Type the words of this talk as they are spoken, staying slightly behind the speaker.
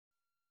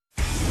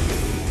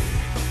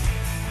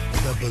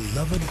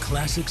beloved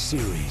classic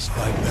series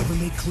by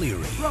Bέβερλι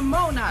Κλίρι.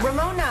 Ramona!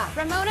 Ramona!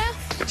 Ramona?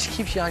 She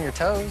keeps you on your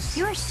toes.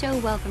 You are so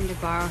welcome to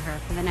borrow her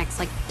for the next,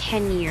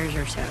 10 years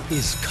or so.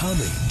 Is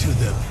coming to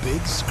the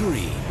big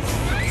screen.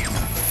 I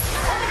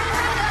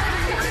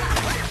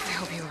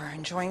hope you are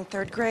enjoying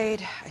third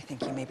grade. I think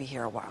you may be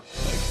here a while.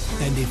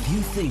 And if you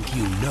think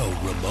you know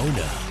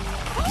Ramona,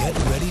 get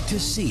ready to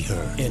see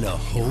her in a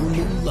whole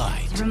new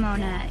light.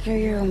 Ramona, you're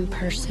your own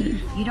person.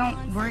 You don't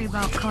worry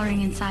about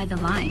coloring inside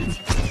the lines.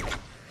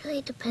 It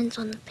really depends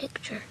on the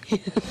picture.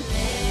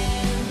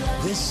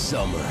 This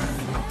summer,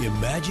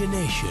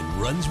 imagination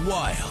runs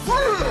wild.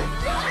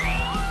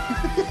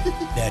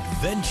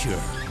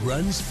 Adventure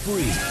runs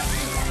free.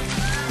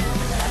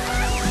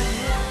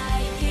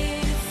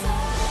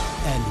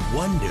 And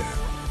wonder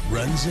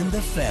runs in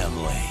the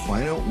family. Why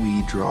don't we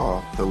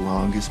draw the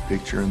longest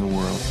picture in the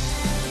world?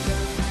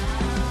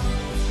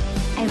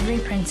 Every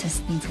princess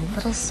needs a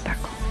little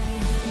sparkle.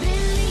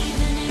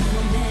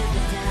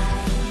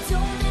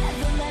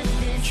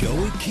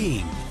 Joey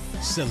King,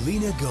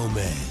 Selena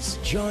Gomez,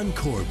 John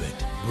Corbett,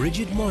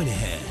 Bridget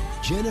Moynihan,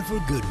 Jennifer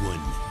Goodwin,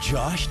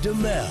 Josh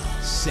Duhamel,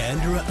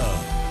 Sandra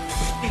Oh.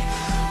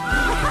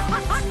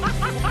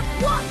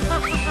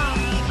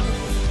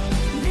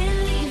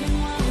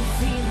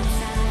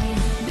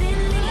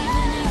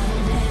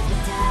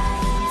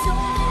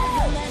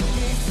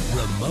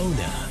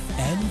 Рамόνα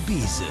and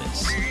Μπίζους.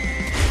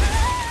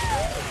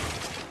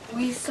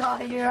 We saw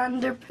your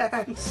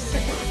underpants.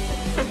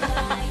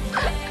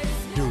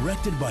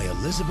 Directed by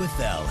Elizabeth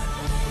Allen.